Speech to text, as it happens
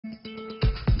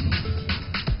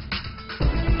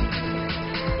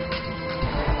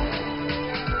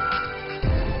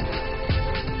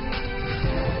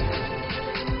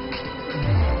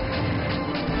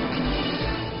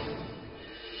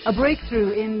A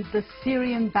breakthrough in the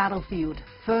Syrian battlefield,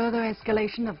 further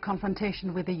escalation of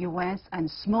confrontation with the US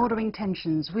and smoldering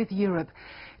tensions with Europe.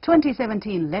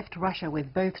 2017 left Russia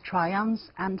with both triumphs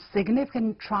and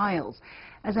significant trials.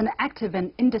 As an active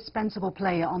and indispensable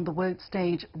player on the world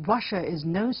stage, Russia is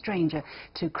no stranger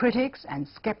to critics and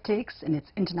skeptics in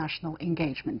its international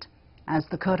engagement. As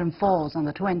the curtain falls on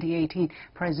the 2018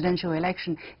 presidential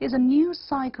election, is a new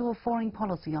cycle of foreign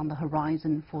policy on the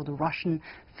horizon for the Russian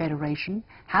Federation?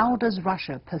 How does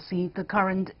Russia perceive the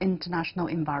current international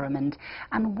environment?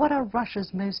 And what are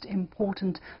Russia's most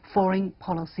important foreign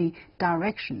policy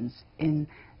directions in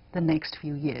the next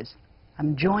few years?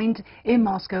 I'm joined in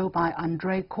Moscow by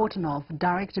Andrey Kortunov,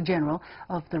 Director General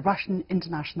of the Russian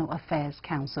International Affairs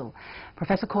Council.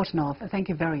 Professor Kortunov, thank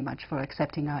you very much for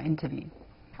accepting our interview.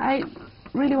 I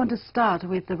really want to start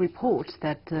with the report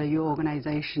that your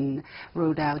organization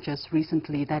wrote out just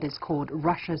recently that is called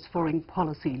Russia's Foreign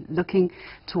Policy, Looking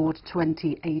Toward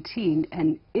 2018.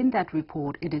 And in that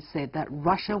report, it is said that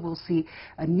Russia will see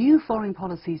a new foreign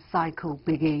policy cycle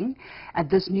begin. At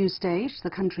this new stage, the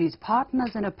country's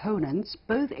partners and opponents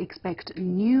both expect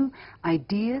new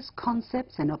ideas,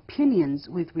 concepts and opinions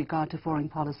with regard to foreign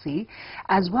policy,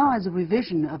 as well as a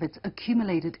revision of its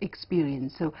accumulated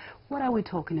experience. So what are we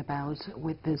talking about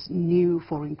with this new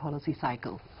foreign policy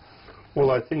cycle?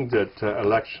 Well, I think that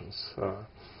elections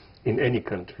in any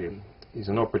country is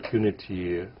an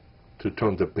opportunity to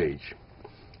turn the page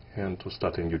and to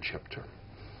start a new chapter.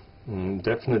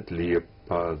 Definitely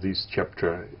this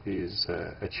chapter is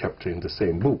a chapter in the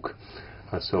same book,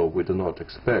 so we do not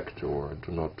expect or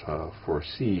do not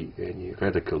foresee any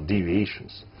radical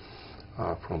deviations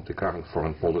from the current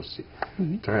foreign policy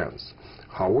trends.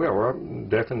 However,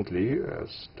 definitely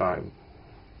as time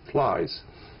flies,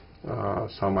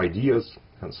 some ideas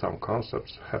and some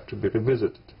concepts have to be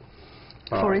revisited.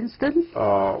 For instance?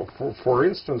 For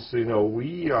instance, you know,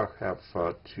 we have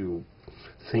to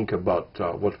think about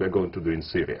what we're going to do in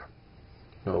Syria.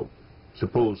 You know,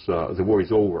 suppose the war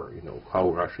is over, you know,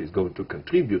 how Russia is going to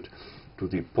contribute to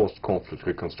the post-conflict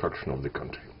reconstruction of the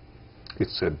country.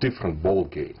 It's a different ball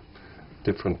game.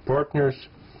 Different partners,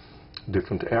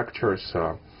 different actors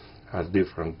have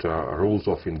different rules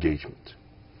of engagement.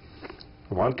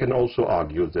 One can also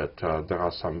argue that there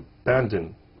are some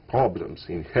pending problems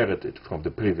inherited from the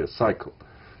previous cycle.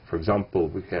 For example,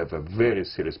 we have a very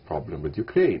serious problem with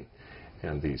Ukraine,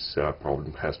 and this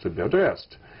problem has to be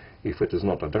addressed. If it is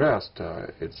not addressed,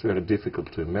 it's very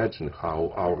difficult to imagine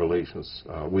how our relations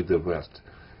with the West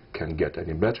can get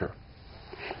any better.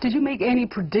 Did you make any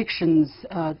predictions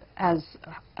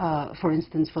for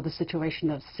instance, for the situation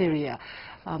of Syria?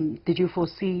 Did you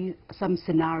foresee some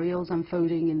scenarios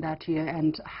unfolding in that year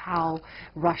and how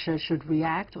Russia should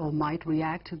react or might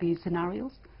react to these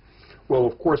scenarios? Well,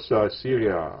 of course,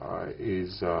 Syria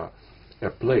is a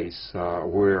place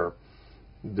where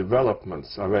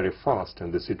developments are very fast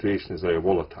and the situation is very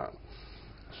volatile.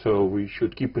 So we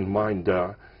should keep in mind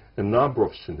a number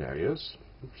of scenarios.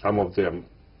 Some of them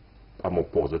are more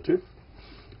positive.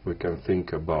 We can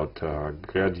think about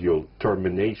gradual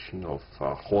termination of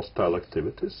hostile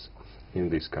activities in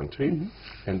this country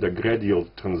and a gradual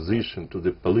transition to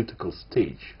the political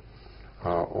stage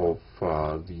of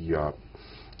the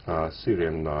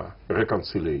Syrian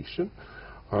reconciliation.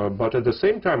 But at the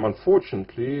same time,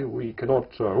 unfortunately, we cannot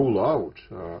rule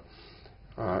out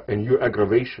a new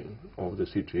aggravation of the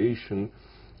situation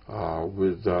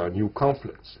with new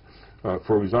conflicts.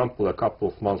 For example, a couple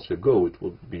of months ago, it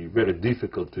would be very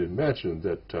difficult to imagine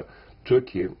that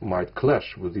Turkey might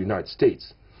clash with the United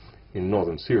States in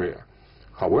northern Syria.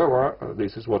 However,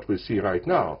 this is what we see right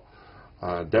now.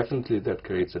 Definitely that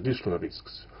creates additional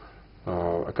risks.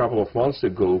 A couple of months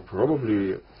ago,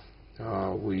 probably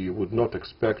we would not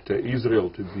expect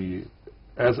Israel to be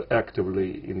as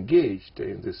actively engaged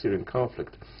in the Syrian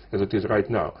conflict as it is right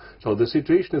now. So the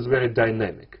situation is very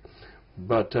dynamic.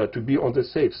 But to be on the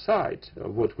safe side,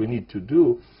 what we need to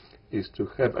do is to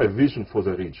have a vision for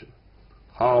the region.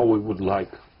 How we would like.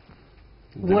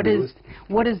 What is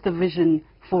the vision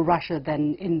for Russia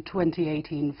then in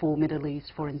 2018 for Middle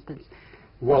East, for instance?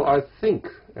 Well, I think,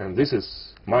 and this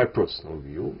is my personal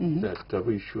view, that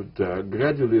we should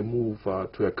gradually move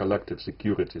to a collective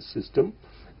security system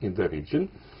in the region,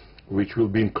 which will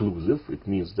be inclusive. It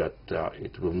means that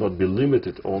it will not be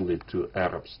limited only to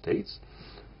Arab states,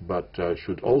 but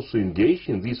should also engage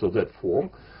in this or that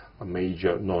form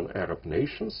major non-Arab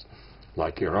nations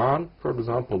like Iran, for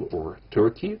example, or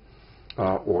Turkey,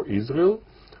 or Israel.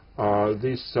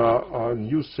 This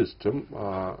new system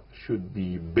should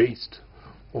be based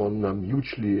on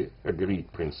mutually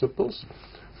agreed principles.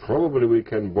 Probably we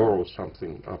can borrow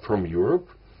something from Europe,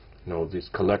 this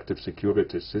collective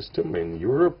security system in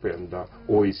Europe and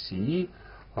OSCE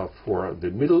for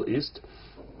the Middle East,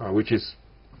 which is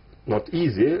not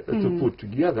easy to put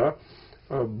together,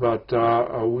 but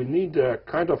we need a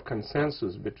kind of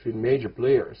consensus between major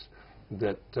players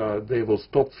that they will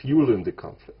stop fueling the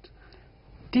conflict.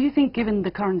 Do you think, given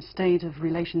the current state of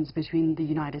relations between the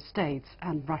United States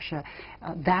and Russia,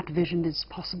 that vision is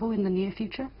possible in the near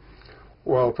future?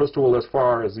 Well, first of all, as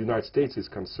far as the United States is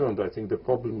concerned, I think the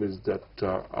problem is that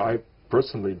I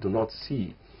personally do not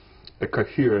see a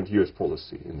coherent U.S.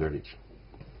 policy in the region.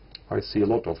 I see a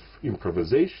lot of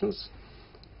improvisations.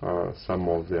 Some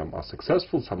of them are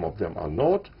successful, some of them are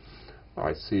not.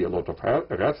 I see a lot of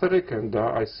rhetoric, and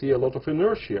I see a lot of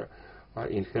inertia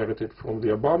inherited from the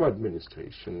Obama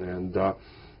administration. And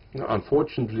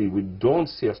unfortunately, we don't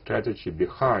see a strategy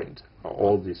behind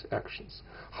all these actions.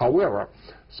 However,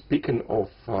 speaking of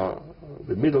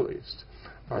the Middle East,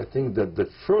 I think that the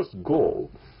first goal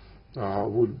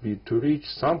would be to reach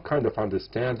some kind of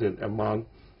understanding among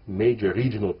major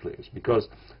regional players, because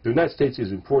the United States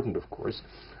is important, of course,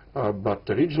 but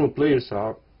the regional players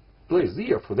are placed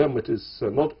there. For them, it is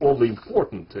not only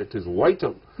important, it is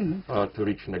vital to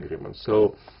reach an agreement.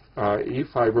 So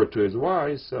if I were to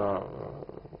advise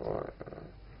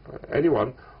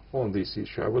anyone on this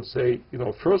issue, I would say,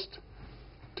 first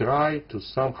try to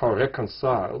somehow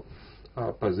reconcile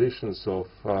positions of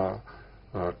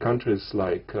countries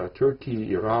like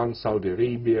Turkey, Iran, Saudi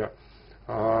Arabia,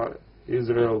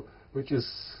 Israel, which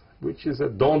is a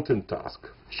daunting task.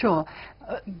 Sure,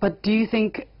 but do you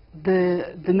think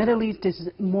the Middle East is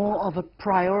more of a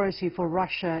priority for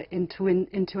Russia in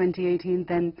 2018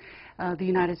 than the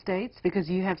United States? Because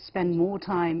you have spent more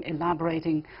time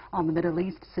elaborating on the Middle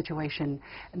East situation.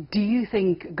 Do you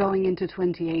think going into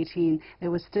 2018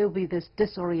 there will still be this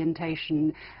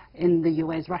disorientation in the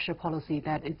US-Russia policy,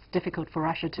 that it's difficult for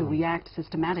Russia to react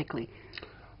systematically?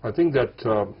 I think that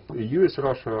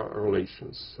US-Russia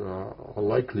relations are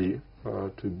likely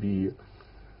to be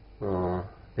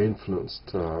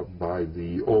influenced by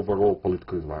the overall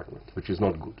political environment, which is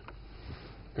not good.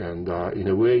 And in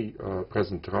a way,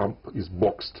 President Trump is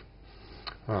boxed.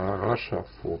 Russia,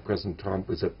 for President Trump,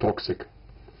 is a toxic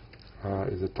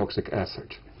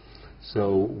asset.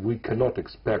 So we cannot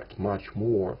expect much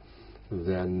more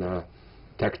than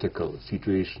tactical,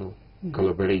 situational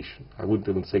collaboration. I wouldn't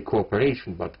even say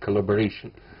cooperation, but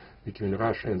collaboration between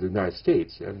Russia and the United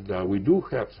States. And we do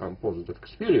have some positive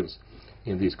experience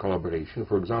in this collaboration.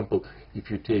 For example,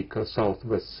 if you take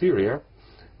southwest Syria,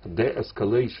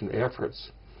 de-escalation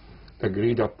efforts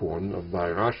agreed upon by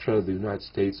Russia, the United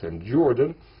States, and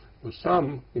Jordan, with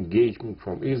some engagement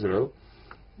from Israel,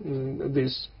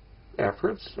 these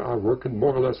efforts are working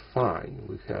more or less fine.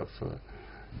 We have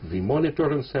the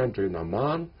monitoring center in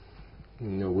Amman.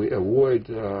 We avoid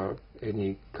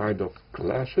any kind of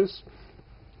clashes,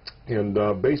 and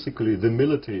basically the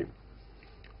military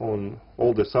on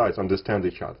all the sides understand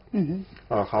each other.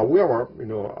 However,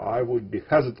 I would be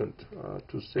hesitant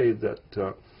to say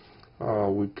that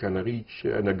we can reach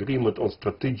an agreement on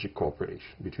strategic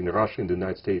cooperation between Russia and the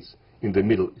United States in the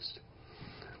Middle East,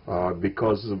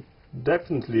 because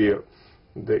definitely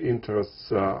the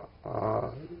interests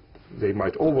they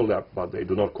might overlap, but they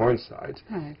do not coincide.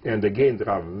 Right. And again, there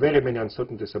are very many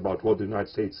uncertainties about what the United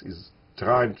States is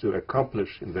trying to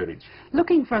accomplish in the region.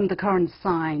 Looking from the current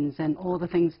signs and all the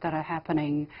things that are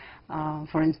happening,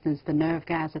 for instance, the nerve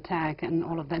gas attack and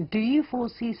all of that, do you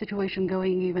foresee situation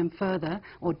going even further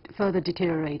or further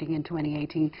deteriorating in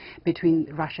 2018 between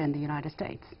Russia and the United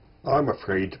States? I'm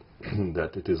afraid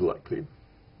that it is likely.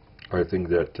 I think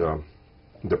that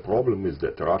the problem is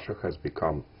that Russia has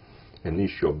become an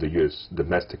issue of the U.S.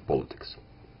 domestic politics.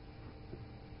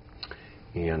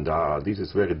 And this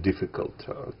is very difficult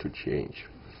to change.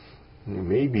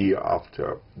 Maybe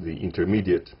after the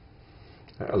intermediate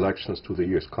elections to the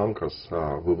U.S. Congress,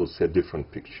 we will see a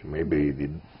different picture. Maybe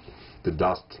the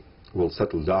dust will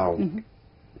settle down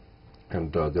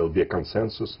and there will be a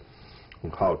consensus on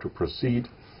how to proceed.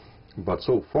 But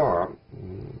so far,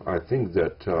 I think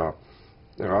that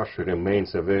Russia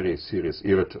remains a very serious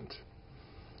irritant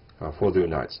for the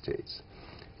United States.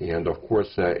 And of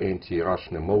course,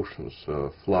 anti-Russian emotions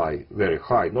fly very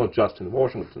high, not just in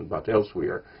Washington, but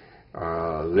elsewhere.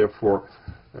 Therefore,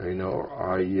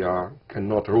 I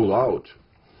cannot rule out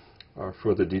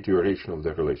further deterioration of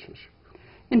the relationship.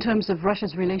 In terms of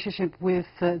Russia's relationship with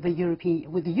the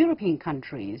European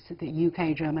countries, the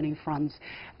UK, Germany, France,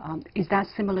 is that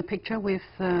similar picture with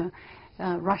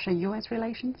Russia-US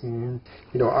relations?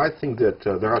 I think that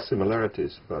there are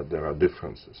similarities, but there are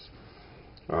differences.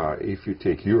 If you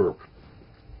take Europe,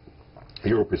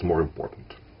 Europe is more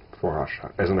important for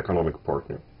Russia as an economic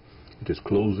partner. It is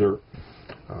closer,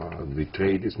 the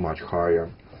trade is much higher.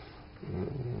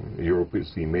 Europe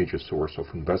is the major source of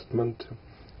investment,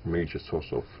 major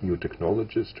source of new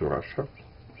technologies to Russia.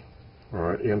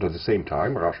 And at the same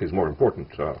time, Russia is more important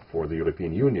for the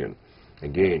European Union.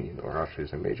 Again, you know, Russia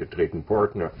is a major trading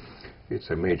partner. It's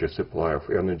a major supplier of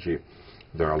energy.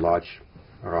 There are large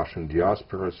Russian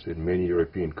diasporas in many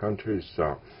European countries.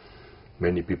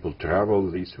 Many people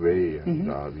travel this way and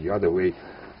the other way.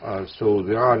 So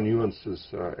there are nuances,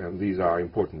 and these are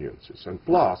important nuances. And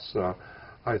plus,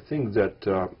 I think that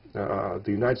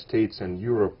the United States and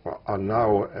Europe are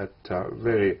now at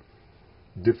very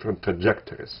different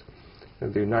trajectories.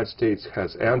 And the United States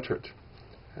has entered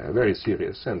a very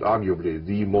serious and arguably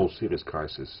the most serious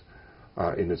crisis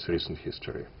in its recent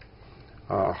history.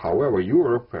 However,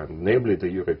 Europe, and namely the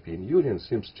European Union,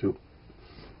 seems to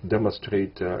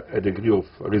demonstrate a degree of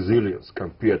resilience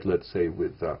compared, let's say,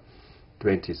 with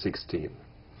 2016.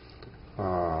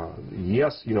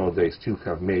 Yes, you know, they still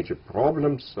have major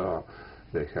problems.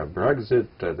 They have Brexit,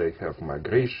 they have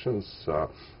migrations,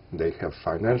 they have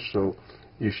financial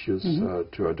issues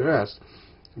to address.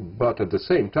 But at the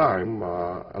same time,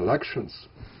 elections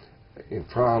in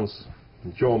France,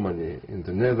 in Germany, in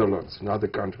the Netherlands, and other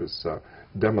countries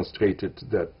demonstrated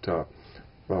that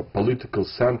political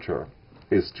center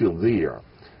is still there,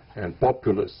 and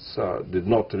populists did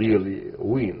not really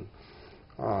win.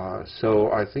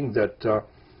 So I think that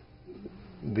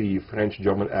the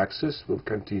French-German axis will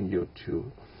continue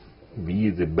to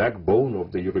be the backbone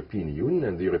of the European Union,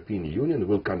 and the European Union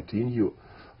will continue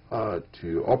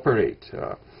to operate.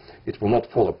 It will not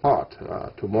fall apart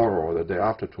tomorrow or the day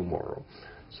after tomorrow.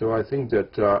 So I think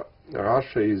that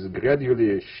Russia is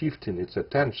gradually shifting its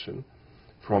attention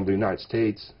from the United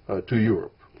States to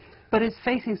Europe. But it's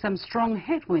facing some strong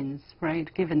headwinds,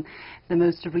 right, given the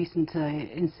most recent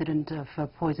incident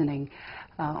of poisoning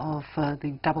of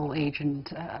the double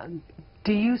agent.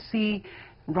 Do you see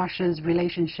Russia's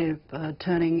relationship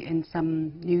turning in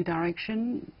some new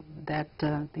direction, that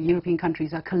the European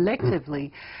countries are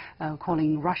collectively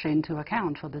calling Russia into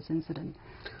account for this incident?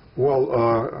 Well,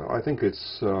 I think it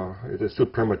is too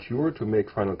premature to make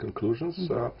final conclusions.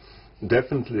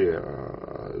 Definitely,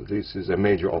 this is a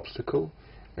major obstacle,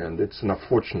 and it's an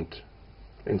unfortunate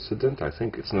incident. I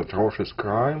think it's an atrocious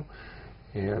crime,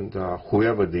 and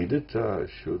whoever did it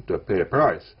should pay a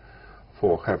price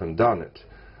for having done it.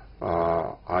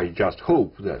 I just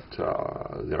hope that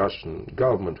the Russian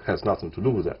government has nothing to do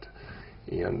with that.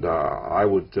 And I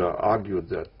would argue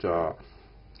that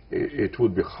it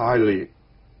would be highly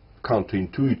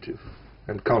counterintuitive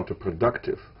and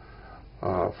counterproductive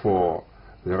for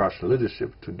the Russian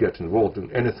leadership to get involved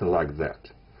in anything like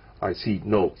that. I see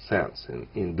no sense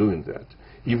in doing that,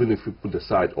 even if we put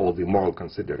aside all the moral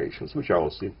considerations, which are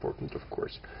also important, of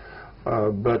course.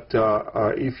 But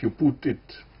if you put it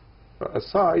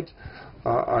aside,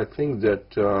 I think that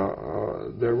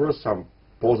there were some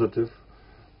positive,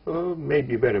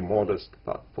 maybe very modest,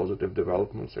 but positive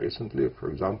developments recently.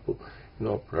 For example, you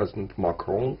know, President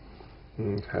Macron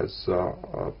has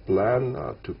a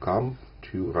plan to come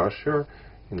to Russia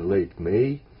in late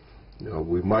May.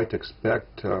 We might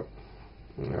expect a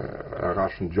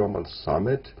Russian-German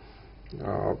summit.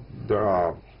 There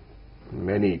are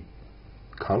many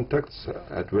contacts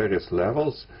at various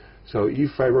levels. So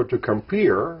if I were to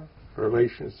compare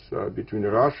relations between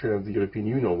Russia and the European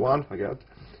Union on one hand,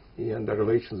 and the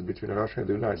relations between Russia and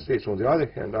the United States on the other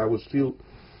hand, I would still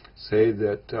say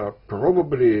that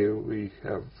probably we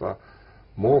have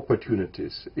more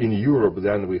opportunities in Europe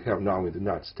than we have now in the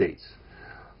United States.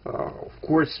 Of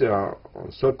course,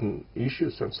 on certain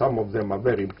issues, and some of them are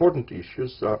very important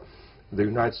issues, the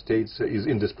United States is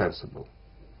indispensable.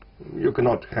 You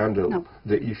cannot handle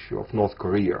the issue of North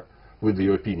Korea with the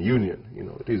European Union. You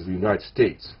know, it is the United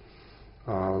States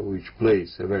which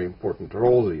plays a very important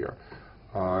role here.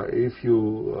 If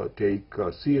you take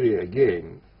Syria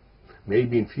again,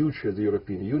 maybe in future the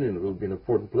European Union will be an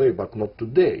important player, but not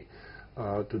today.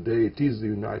 Today it is the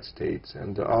United States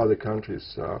and the other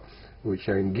countries which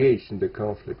are engaged in the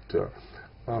conflict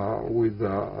with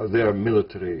their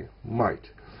military might.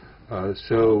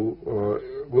 So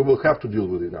we will have to deal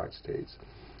with the United States.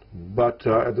 But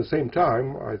at the same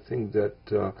time, I think that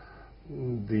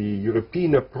the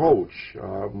European approach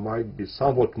might be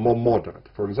somewhat more moderate.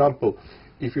 For example,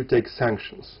 if you take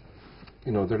sanctions,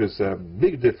 you know, there is a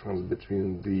big difference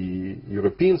between the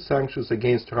European sanctions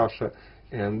against Russia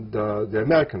and the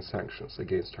American sanctions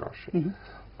against Russia.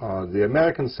 The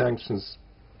American sanctions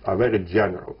are very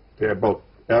general. They're about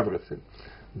everything.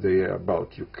 They're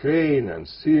about Ukraine and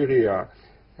Syria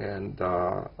and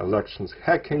elections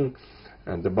hacking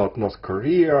and about North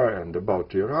Korea, and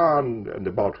about Iran, and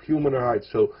about human rights.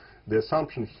 So the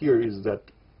assumption here is that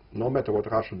no matter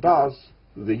what Russia does,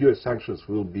 the US sanctions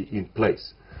will be in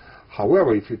place.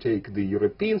 However, if you take the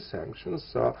European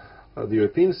sanctions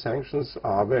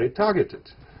are very targeted.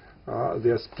 They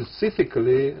are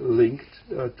specifically linked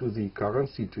to the current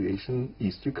situation in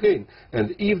East Ukraine.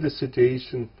 And if the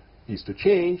situation is to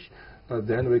change,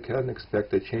 then we can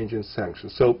expect a change in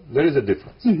sanctions. So there is a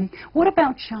difference. Mm-hmm. What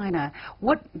about China?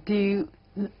 What do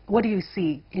you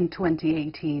see in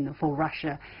 2018 for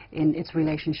Russia in its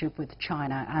relationship with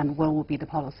China, and what will be the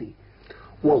policy?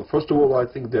 Well, first of all, I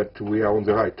think that we are on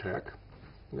the right track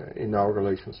in our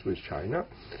relations with China.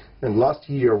 And last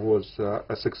year was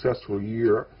a successful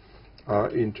year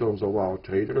in terms of our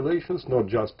trade relations, not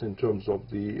just in terms of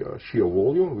the sheer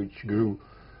volume, which grew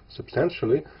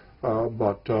substantially,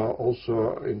 but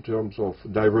also in terms of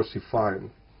diversifying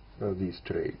these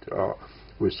trade.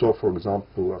 We saw, for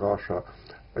example, Russia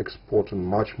exporting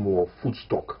much more food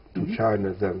stock to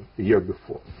China than the year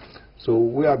before. So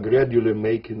we are gradually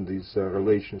making this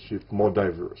relationship more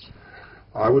diverse.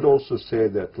 I would also say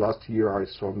that last year I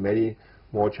saw many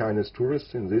more Chinese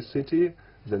tourists in this city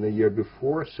than the year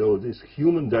before. So this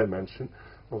human dimension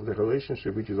of the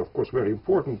relationship, which is of course very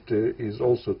important, is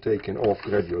also taking off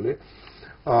gradually.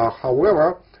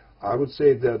 However, I would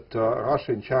say that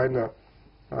Russia and China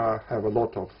have a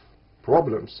lot of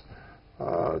problems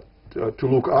to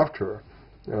look after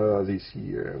this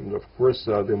year. And of course,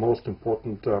 the most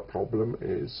important problem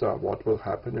is what will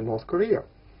happen in North Korea.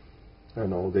 You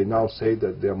know, they now say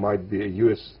that there might be a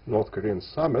US-North Korean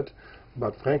summit,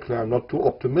 but frankly, I'm not too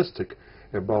optimistic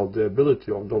about the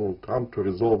ability of Donald Trump to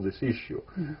resolve this issue.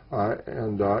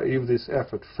 And if this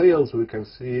effort fails, we can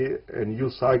see a new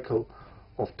cycle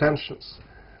of tensions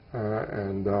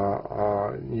and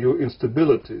new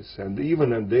instabilities, and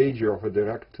even a danger of a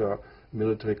direct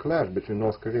military clash between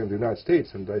North Korea and the United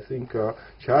States. And I think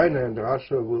China and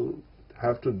Russia will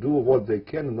have to do what they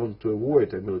can in order to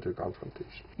avoid a military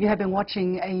confrontation. You have been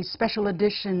watching a special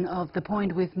edition of The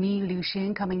Point with me, Liu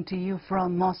Xin, coming to you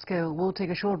from Moscow. We'll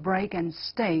take a short break and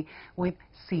stay with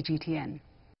CGTN.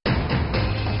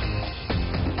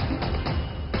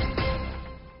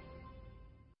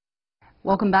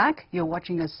 Welcome back. You're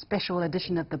watching a special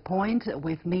edition of The Point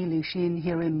with me, Liu Xin,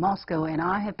 here in Moscow, and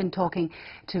I have been talking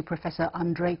to Professor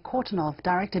Andrey Kortunov,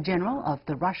 Director General of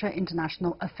the Russia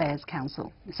International Affairs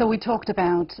Council. So we talked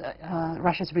about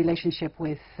Russia's relationship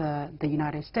with the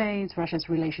United States, Russia's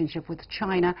relationship with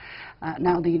China.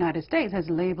 Now the United States has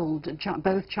labeled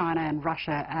both China and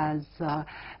Russia as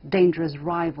dangerous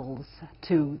rivals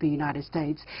to the United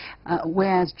States,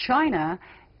 whereas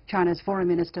China's Foreign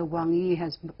Minister Wang Yi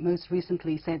has most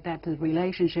recently said that the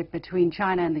relationship between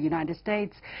China and the United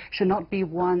States should not be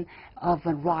one of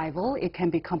a rival. It can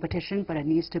be competition, but it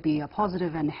needs to be a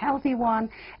positive and healthy one.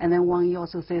 And then Wang Yi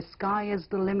also says sky is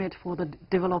the limit for the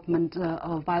development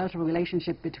of bilateral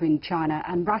relationship between China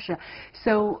and Russia.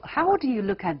 So how do you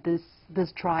look at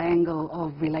this triangle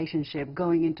of relationship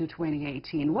going into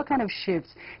 2018? What kind of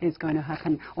shifts is going to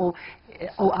happen? Or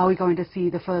are we going to see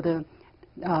the further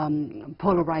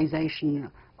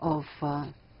polarization of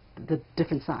the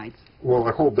different sides? Well,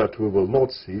 I hope that we will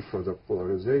not see further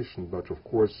polarization, but of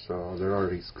course there are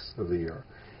risks there.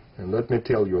 And let me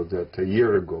tell you that a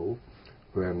year ago,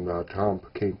 when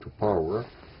Trump came to power,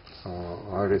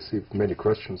 I received many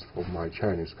questions from my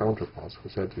Chinese counterparts who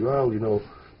said, well, you know,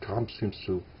 Trump seems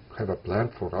to have a plan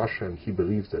for Russia and he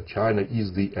believes that China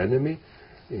is the enemy,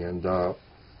 and are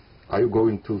you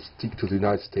going to stick to the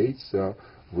United States?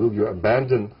 Will you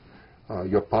abandon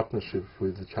your partnership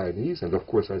with the Chinese? And of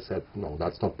course I said, no,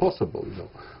 that's not possible. You know,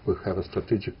 we have a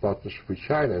strategic partnership with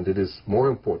China, and it is more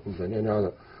important than any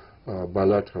other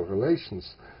bilateral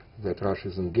relations that Russia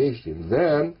is engaged in.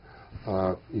 Then,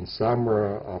 in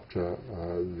summer, after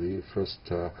the first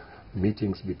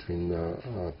meetings between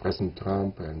President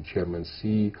Trump and Chairman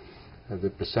Xi, the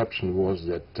perception was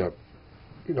that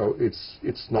you know,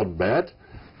 it's not bad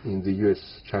in the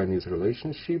U.S.-Chinese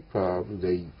relationship.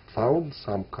 They found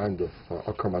some kind of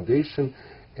accommodation,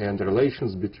 and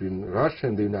relations between Russia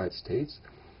and the United States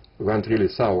went really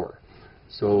sour.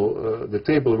 So the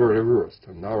table were reversed,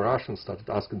 and now Russians started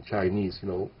asking Chinese, you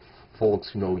know, folks,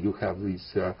 you know, you have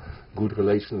these good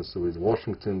relations with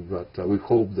Washington, but we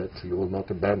hope that you will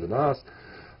not abandon us.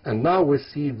 And now we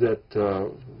see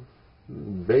that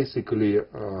basically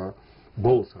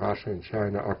both Russia and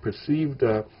China are perceived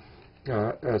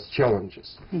as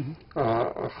challenges.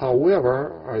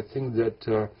 However, I think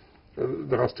that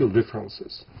there are still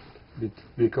differences,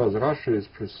 because Russia is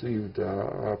perceived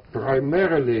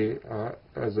primarily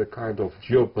as a kind of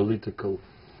geopolitical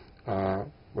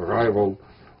rival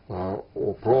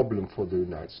or problem for the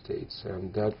United States.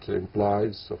 And that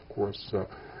implies, of course,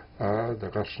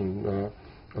 the Russian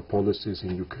policies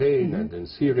in Ukraine and in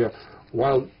Syria,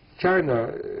 while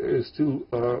China is still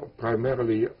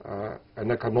primarily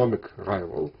an economic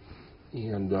rival,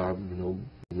 and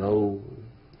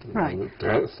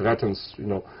threatens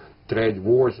trade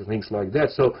wars and things like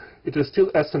that. So it is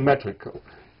still asymmetrical,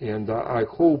 and I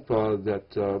hope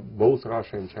that both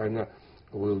Russia and China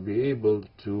will be able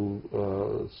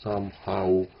to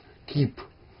somehow keep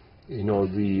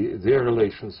their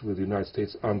relations with the United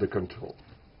States under control.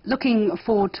 Looking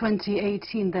for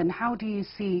 2018 then, how do you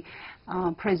see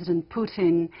President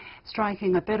Putin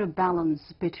striking a better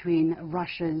balance between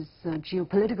Russia's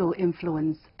geopolitical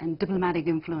influence and diplomatic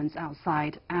influence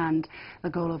outside and the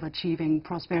goal of achieving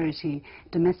prosperity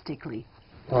domestically?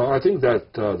 I think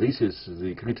that this is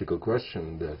the critical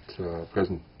question that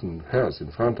President Putin has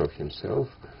in front of himself.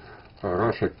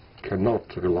 Russia cannot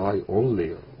rely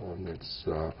only on its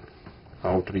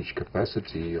outreach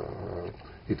capacity.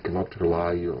 It cannot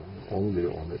rely only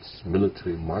on its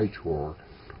military might or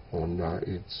on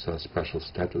its special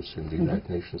status in the United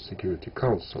Nations Security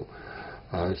Council.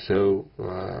 So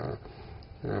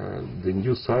the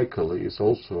new cycle is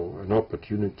also an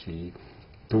opportunity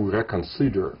to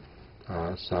reconsider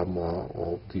some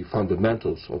of the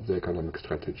fundamentals of the economic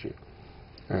strategy.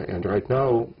 And right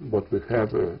now, what we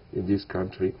have in this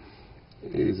country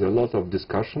is a lot of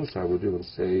discussions, I would even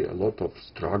say a lot of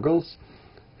struggles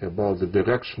about the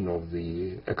direction of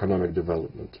the economic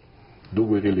development. Do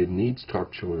we really need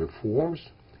structural reforms?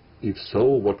 If so,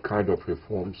 what kind of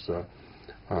reforms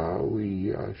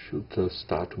we should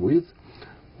start with?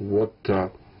 What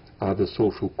are the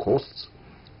social costs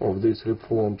of these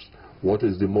reforms? What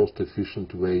is the most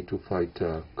efficient way to fight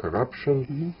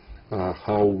corruption?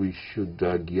 How we should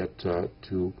get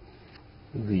to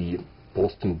the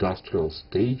post-industrial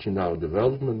stage in our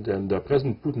development? And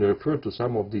President Putin referred to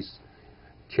some of these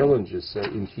challenges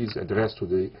in his address to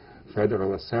the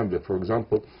Federal Assembly. For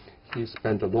example, he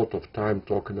spent a lot of time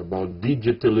talking about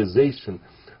digitalization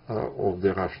of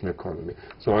the Russian economy.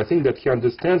 So I think that he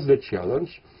understands the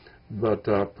challenge, but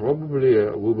probably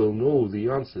we will know the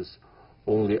answers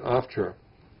only after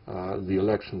the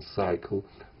election cycle,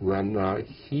 when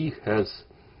he has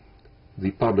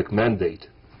the public mandate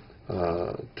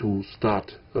to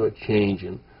start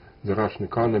changing the Russian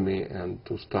economy and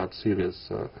to start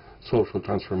serious social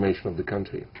transformation of the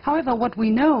country. However, what we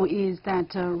know is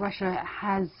that Russia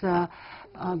has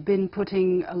been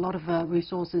putting a lot of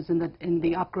resources in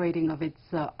the upgrading of its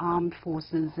armed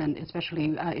forces and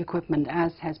especially equipment,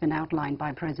 as has been outlined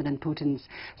by President Putin's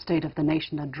State of the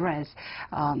Nation address.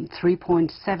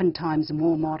 3.7 times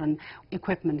more modern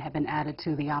equipment have been added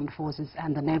to the armed forces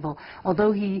and the naval.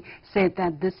 Although he said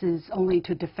that this is only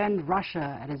to defend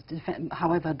Russia,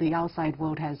 however, the outside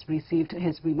world has received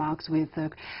his remarks with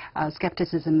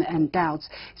skepticism and doubts.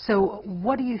 So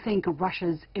what do you think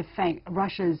Russia's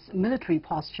military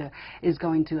posture is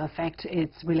going to affect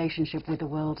its relationship with the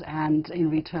world and, in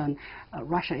return,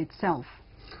 Russia itself?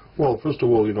 Well, first of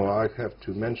all, I have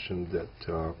to mention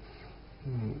that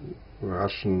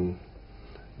Russian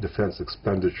defense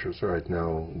expenditures right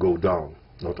now go down,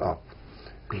 not up.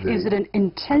 Is it an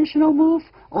intentional move,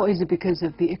 or is it because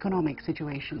of the economic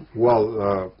situation?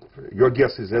 Well, your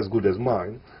guess is as good as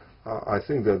mine. I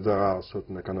think that there are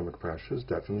certain economic pressures,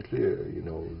 definitely.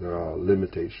 There are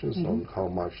limitations on how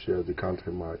much the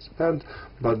country might spend,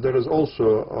 but there is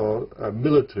also a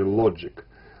military logic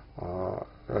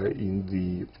in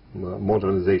the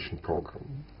modernization program.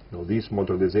 This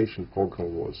modernization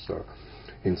program was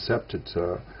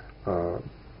incepted,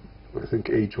 I think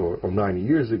 8 or 9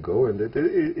 years ago, and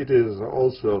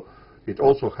it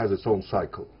also has its own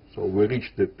cycle. So we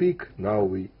reached the peak. Now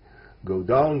we go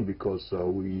down because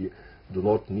we do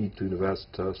not need to invest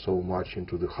so much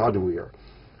into the hardware.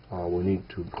 We need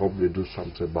to probably do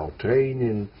something about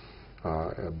training,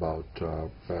 about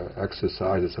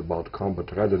exercises, about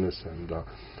combat readiness,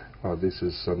 and this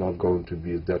is not going to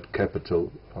be that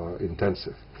capital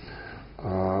intensive.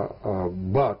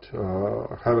 But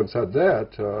having said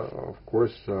that, of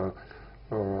course,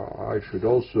 I should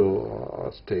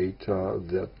also state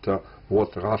that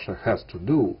what Russia has to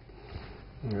do,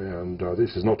 and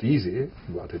this is not easy,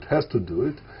 but it has to do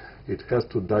it. It has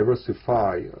to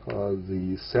diversify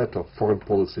the set of foreign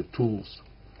policy tools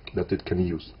that it can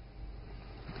use.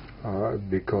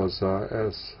 Because,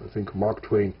 as I think Mark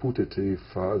Twain put it, if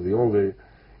the only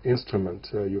instrument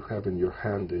you have in your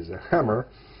hand is a hammer,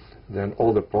 then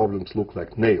all the problems look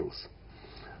like nails.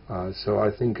 So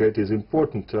I think it is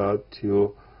important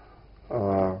to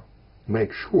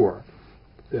make sure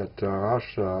that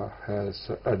Russia has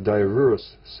a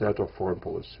diverse set of foreign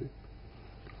policy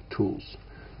tools.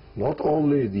 Not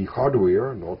only the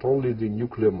hardware, not only the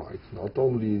nuclear might, not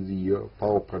only the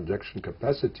power projection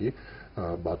capacity,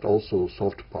 but also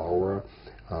soft power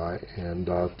and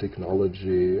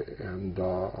technology and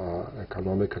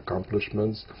economic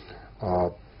accomplishments.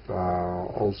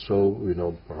 Also,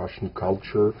 Russian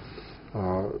culture,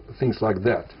 things like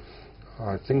that.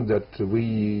 I think that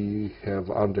we have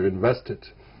underinvested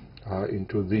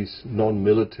into this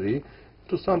non-military,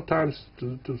 to sometimes,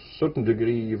 to a certain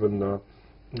degree, even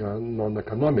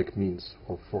non-economic means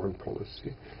of foreign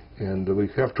policy. And we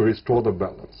have to restore the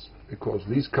balance, because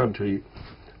this country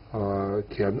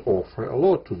can offer a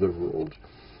lot to the world.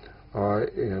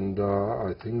 And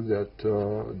I think that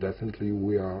definitely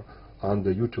we are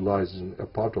underutilizing a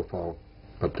part of our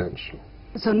potential.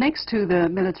 So next to the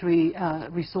military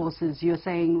resources, you're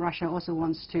saying Russia also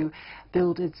wants to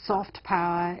build its soft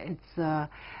power, its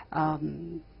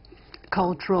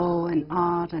cultural and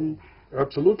art and...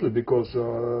 Absolutely, because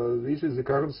this is the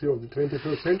currency of the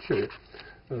 21st century.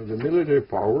 The military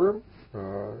power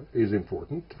is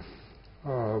important,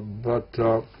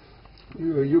 but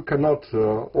you cannot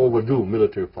overdo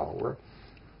military power.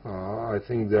 I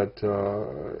think that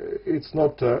it's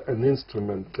not an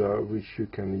instrument which you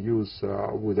can use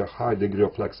with a high degree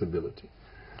of flexibility.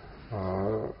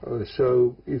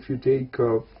 So if you take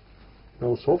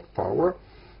soft power,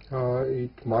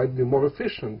 it might be more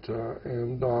efficient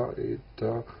and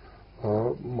it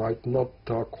might not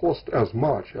cost as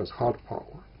much as hard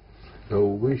power. So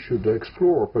we should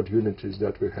explore opportunities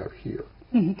that we have here.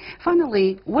 Mm-hmm.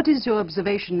 Finally, what is your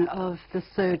observation of the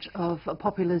surge of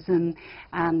populism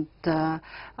and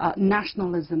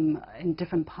nationalism in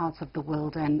different parts of the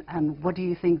world, and what do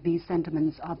you think these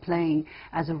sentiments are playing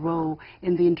as a role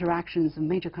in the interactions of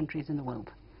major countries in the world?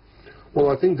 Well,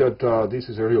 I think that this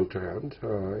is a real trend,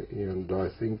 and I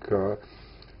think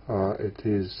it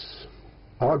is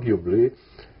arguably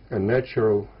a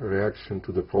natural reaction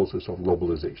to the process of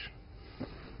globalization.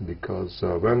 Because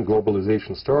when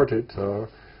globalization started,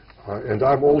 and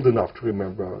I'm old enough to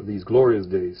remember these glorious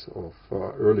days of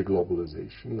early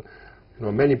globalization,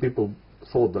 many people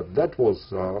thought that that was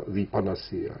the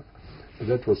panacea.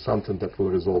 That was something that will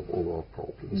resolve all our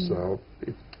problems.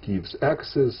 It gives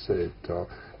access, it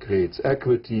creates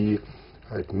equity,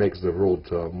 it makes the world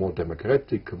more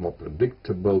democratic, more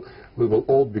predictable. We will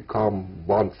all become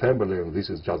one family, and this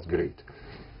is just great.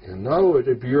 And now it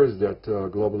appears that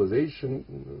globalization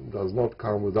does not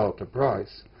come without a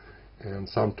price, and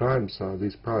sometimes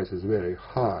this price is very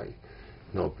high.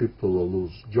 People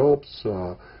lose jobs,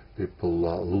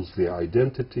 people lose their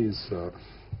identities,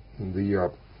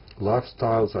 their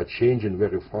lifestyles are changing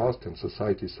very fast, and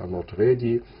societies are not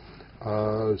ready.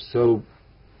 So,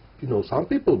 some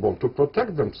people want to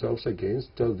protect themselves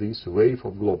against this wave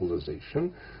of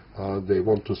globalization. They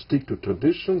want to stick to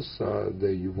traditions,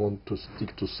 they want to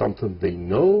stick to something they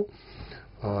know,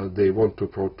 they want to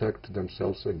protect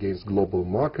themselves against global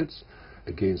markets,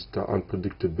 against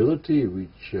unpredictability,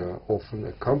 which often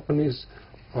accompanies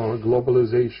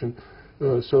globalization.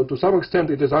 So to some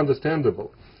extent it is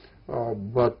understandable,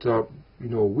 but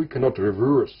we cannot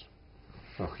reverse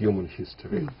human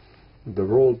history. The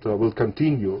world will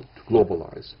continue to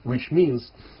globalize, which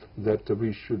means that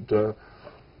we should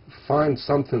find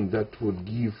something that would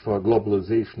give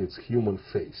globalization its human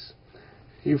face.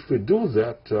 If we do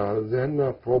that,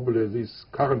 then probably this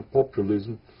current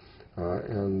populism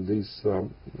and these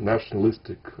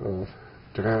nationalistic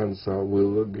trends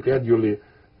will gradually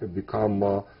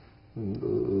become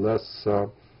less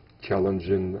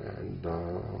challenging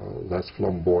and less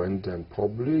flamboyant, and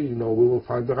probably we will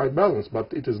find the right balance,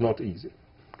 but it is not easy.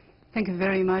 Thank you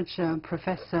very much,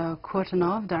 Professor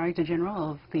Kortunov, Director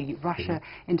General of the Russia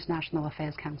International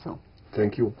Affairs Council.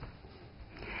 Thank you.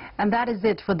 And that is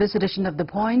it for this edition of The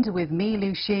Point with me,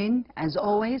 Liu Xin. As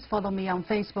always, follow me on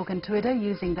Facebook and Twitter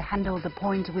using the handle The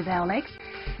Point with LX.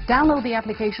 Download the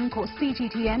application called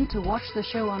CGTN to watch the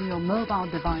show on your mobile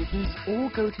devices, or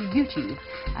go to YouTube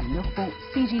and look for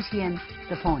CGTN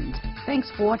The Point. Thanks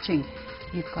for watching.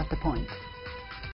 You've got The Point.